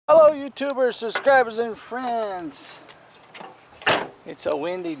Hello YouTubers, subscribers and friends. It's a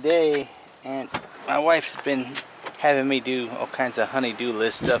windy day and my wife's been having me do all kinds of honey-do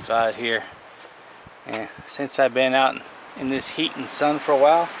list stuff out here. And since I've been out in this heat and sun for a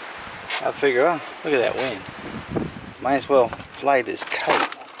while, I figure, oh, look at that wind. Might as well fly this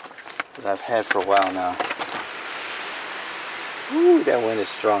kite that I've had for a while now. Ooh, that wind is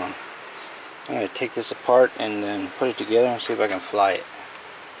strong. I'm going to take this apart and then put it together and see if I can fly it.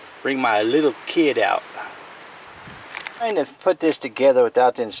 Bring my little kid out. Trying to put this together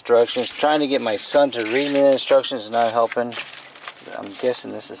without the instructions. Trying to get my son to read me the instructions is not helping. I'm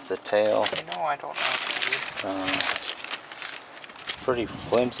guessing this is the tail. You know, I don't know. Pretty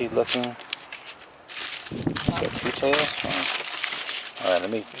flimsy looking. It's got two tails. All right,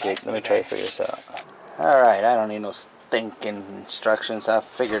 let me try to figure this out. All right, I don't need no stinking instructions. I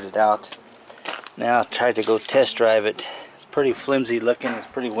figured it out. Now I'll try to go test drive it. It's pretty flimsy looking. It's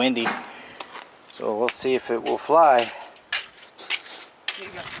pretty windy. So we'll see if it will fly.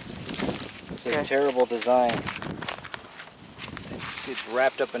 It's a terrible design. It gets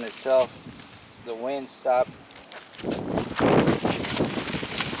wrapped up in itself. The wind stopped.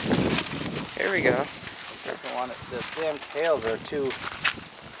 Here we go. Doesn't want it. The damn tails are too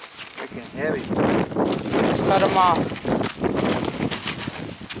freaking heavy. Just cut them off.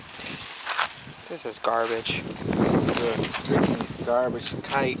 This is garbage. This is a freaking garbage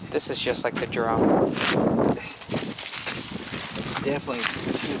kite. This is just like the drum. It's definitely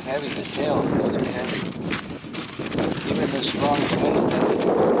too heavy. The tail is too heavy. Even the strongest wind doesn't.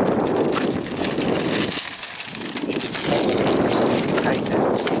 Kite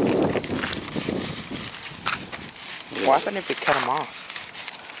down. What happened if we cut them off?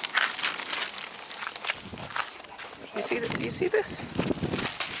 You see this?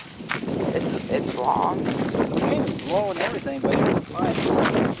 It's long. The wind's blowing everything, but it's fine.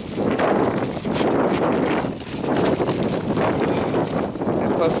 It's the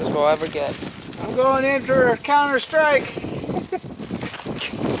closest we'll ever get. I'm going in for Counter-Strike.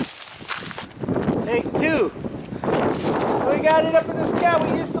 Take two. We got it up in the sky.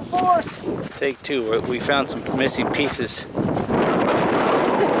 We used the force. Take two. We found some missing pieces.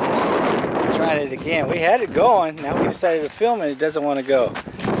 Trying it again. We had it going. Now we decided to film it. It doesn't want to go.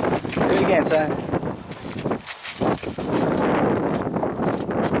 Do it again, son.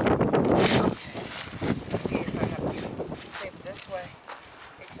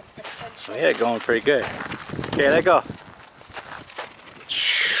 We had it going pretty good. Okay, let go.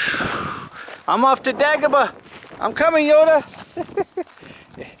 I'm off to Dagobah. I'm coming, Yoda.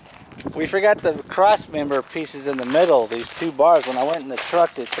 We forgot the cross member pieces in the middle. These two bars. When I went in the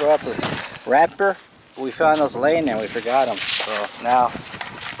truck to throw out the Raptor, we found those laying there. We forgot them. So now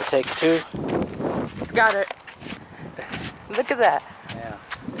we'll take two. Got it. Look at that. Yeah,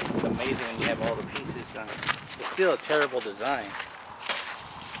 it's amazing when you have all the pieces on. It's still a terrible design.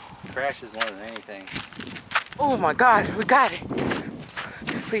 It crashes more than anything. Oh my God, we got it.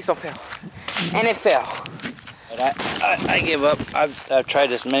 Please don't fail. And it fell. But I give up. I've tried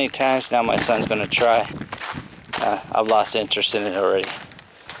this many times. Now my son's going to try. I've lost interest in it already.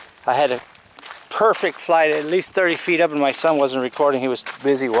 I had a perfect flight at least 30 feet up and my son wasn't recording. He was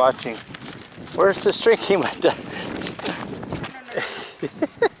busy watching. Where's the string he went down?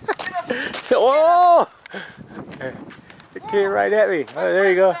 Whoa! It came right at me. Oh, there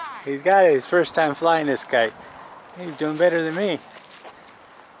you go. He's got it. His first time flying this kite. He's doing better than me.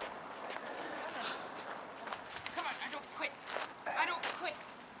 Come on, I don't quit. I don't quit.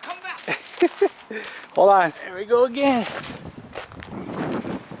 Come back. Hold on. There we go again.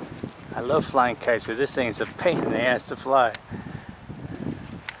 I love flying kites, but this thing is a pain in the ass to fly.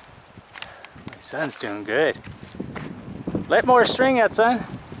 My son's doing good. Let more string out, son.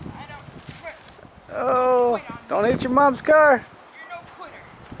 I don't quit. Oh, don't hit your mom's car. You're no quitter.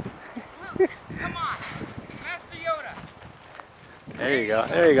 Come on. Master Yoda. There you go.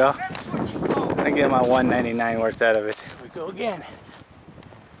 There you go. That's what you call. I get my $1.99 worth out of it. Here we go again.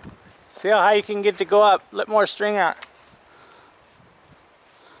 See how high you can get to go up. Let more string out.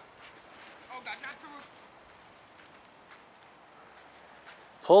 Oh God, not the roof.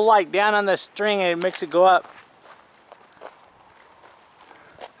 Pull like down on the string and it makes it go up.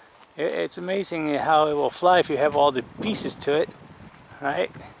 It's amazing how it will fly if you have all the pieces to it,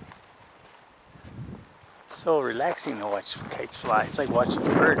 right? It's so relaxing to watch kites fly. It's like watching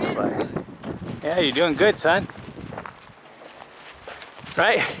birds fly. Yeah, you're doing good, son.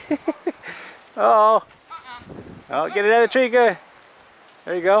 Right? Uh-oh. Oh, get another tree, good.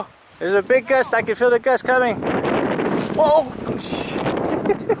 There you go. There's a big gust. I can feel the gust coming. Whoa!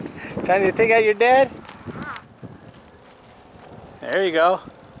 Trying to take out your dad? There you go.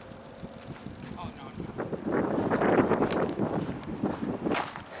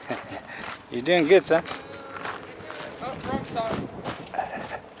 You're doing good, son. Oh, wrong side.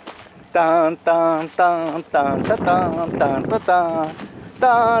 Dun dun dun dun dun dun dun dun dun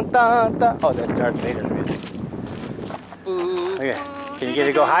dun dun dun. Oh, that's Darth Vader's music. Okay. Can you get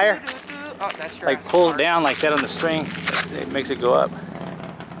it to go higher? Oh, that's your Like pull down like that on the string. It makes it go up.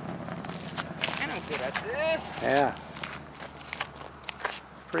 I'm good at this. Yeah.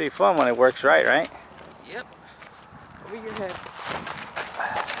 It's pretty fun when it works right? Yep. Over your head.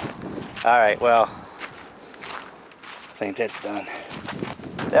 Alright, well, I think that's done.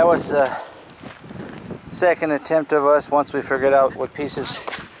 That was the second attempt of us once we figured out what pieces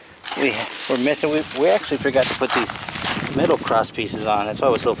we were missing. We actually forgot to put these middle cross pieces on. That's why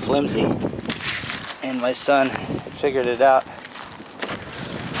it was so flimsy. And my son figured it out.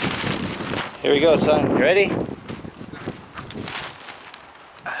 Here we go, son. You ready?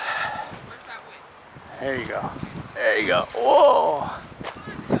 There you go. There you go. Whoa!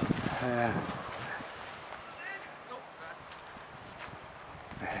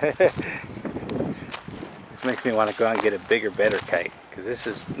 This makes me want to go out and get a bigger, better kite, because this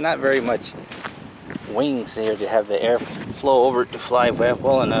is not very much wings here to have the air flow over it to fly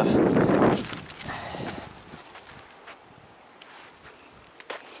well enough.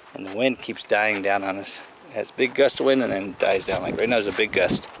 And the wind keeps dying down on us. It has a big gust of wind and then dies down. Like right now there's a big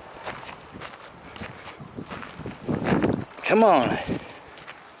gust. Come on.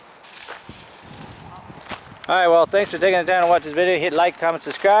 Alright, well, thanks for taking the time to watch this video. Hit like, comment,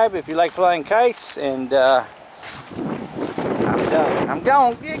 subscribe if you like flying kites. And I'm done. I'm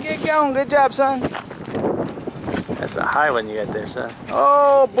gone. Get going. Good job, son. That's a high one you got there, son.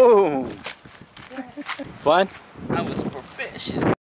 Oh, boom. Fun? I was a professional.